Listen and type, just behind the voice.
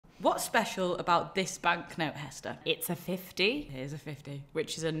What's special about this banknote, Hester? It's a 50. It is a 50.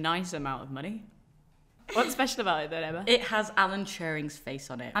 Which is a nice amount of money. What's special about it then, Emma? It has Alan Turing's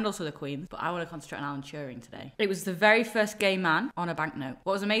face on it, and also the Queen's, but I want to concentrate on Alan Turing today. It was the very first gay man on a banknote.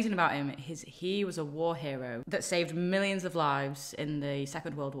 What was amazing about him is he was a war hero that saved millions of lives in the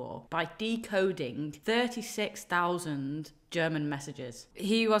Second World War by decoding 36,000 German messages.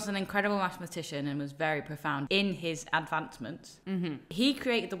 He was an incredible mathematician and was very profound in his advancements. He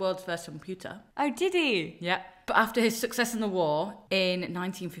created the world's first computer. Oh, did he? Yeah. But after his success in the war, in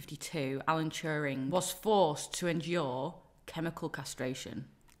 1952, Alan Turing was forced to endure chemical castration.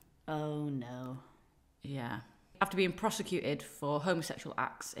 Oh, no. Yeah. After being prosecuted for homosexual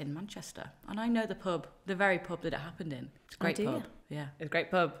acts in Manchester. And I know the pub, the very pub that it happened in. It's a great pub. Yeah. It's a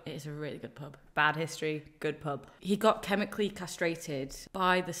great pub. It is a really good pub. Bad history, good pub. He got chemically castrated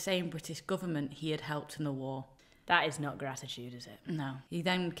by the same British government he had helped in the war. That is not gratitude, is it? No. He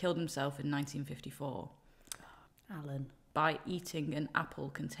then killed himself in 1954. Alan. By eating an apple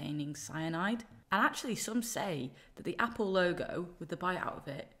containing cyanide. And actually some say that the Apple logo with the bite out of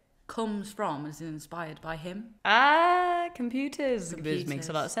it comes from and is inspired by him. Computers. This makes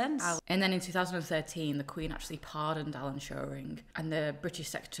a lot of sense. And then in 2013, the Queen actually pardoned Alan Turing, and the British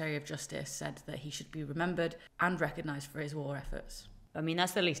Secretary of Justice said that he should be remembered and recognised for his war efforts. I mean,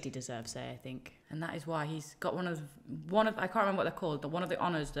 that's the least he deserves, I think. And that is why he's got one of I can't remember what they're called, but one of the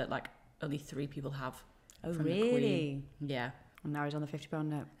honours that like only 3 people have. Oh, from really? The Queen. Yeah. And now he's on the £50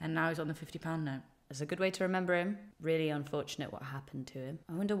 note. And now he's on the £50 note. It's a good way to remember him. Really unfortunate what happened to him.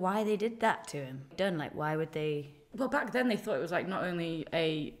 I wonder why they did that to him. Why would they... Well, back then they thought it was like not only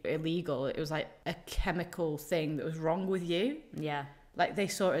illegal, it was like a chemical thing that was wrong with you. Yeah. Like they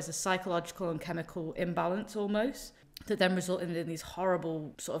saw it as a psychological and chemical imbalance almost, that then resulted in these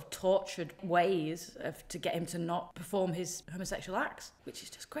horrible sort of tortured ways to get him to not perform his homosexual acts, which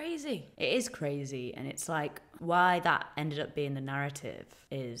is just crazy. It is crazy, and it's like why that ended up being the narrative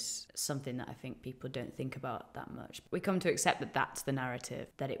is something that I think people don't think about that much. We come to accept that that's the narrative,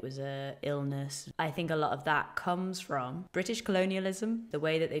 that it was a illness. I think a lot of that comes from British colonialism, the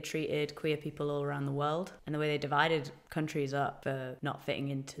way that they treated queer people all around the world, and the way they divided countries up for not fitting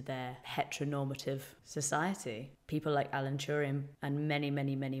into their heteronormative society. People like Alan Turing and many,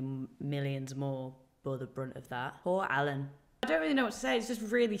 many, many millions more bore the brunt of that. Poor Alan. I don't really know what to say. It's just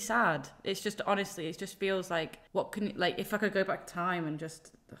really sad. It's just, honestly, it just feels like, if I could go back to time and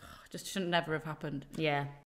just shouldn't never have happened. Yeah.